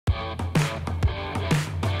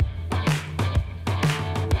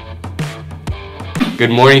Good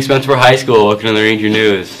morning, Spencer High School. Welcome to the Ranger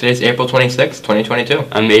News. Today's April 26, 2022.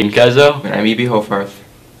 I'm Aiden Kezo. And I'm E.B. Hofarth.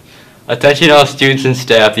 Attention all students and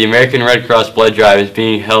staff, the American Red Cross Blood Drive is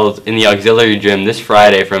being held in the auxiliary gym this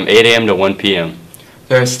Friday from 8 a.m. to 1 p.m.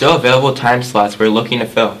 There are still available time slots we're looking to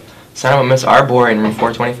fill. Sign up with Miss Arbor in room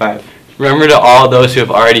 425. Remember to all those who have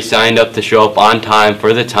already signed up to show up on time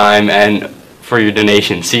for the time and for your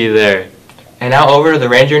donation. See you there. And now over to the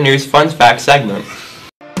Ranger News Fun Fact segment.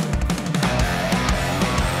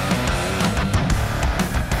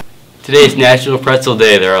 Today is National Pretzel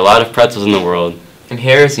Day. There are a lot of pretzels in the world. And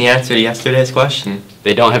here is the answer to yesterday's question.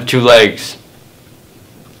 They don't have two legs.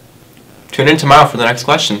 Tune in tomorrow for the next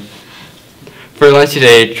question. For lunch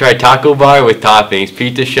today, try taco bar with toppings,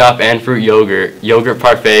 pizza shop and fruit yogurt, yogurt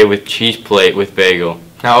parfait with cheese plate with bagel.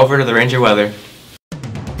 Now over to the Ranger weather.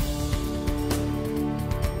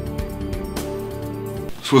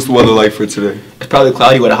 So what's the weather like for today? It's probably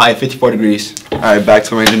cloudy with a high of 54 degrees. Alright, back to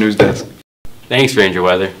the Ranger News Desk. Thanks, Ranger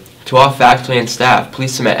Weather. To all faculty and staff,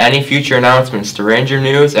 please submit any future announcements to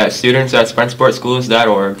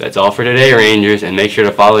rangernews@students@sprintsportschools.org. That's all for today, Rangers, and make sure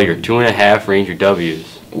to follow your 2.5 Ranger W's.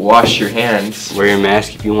 Wash your hands. Wear your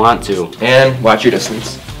mask if you want to. And watch your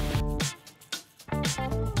distance.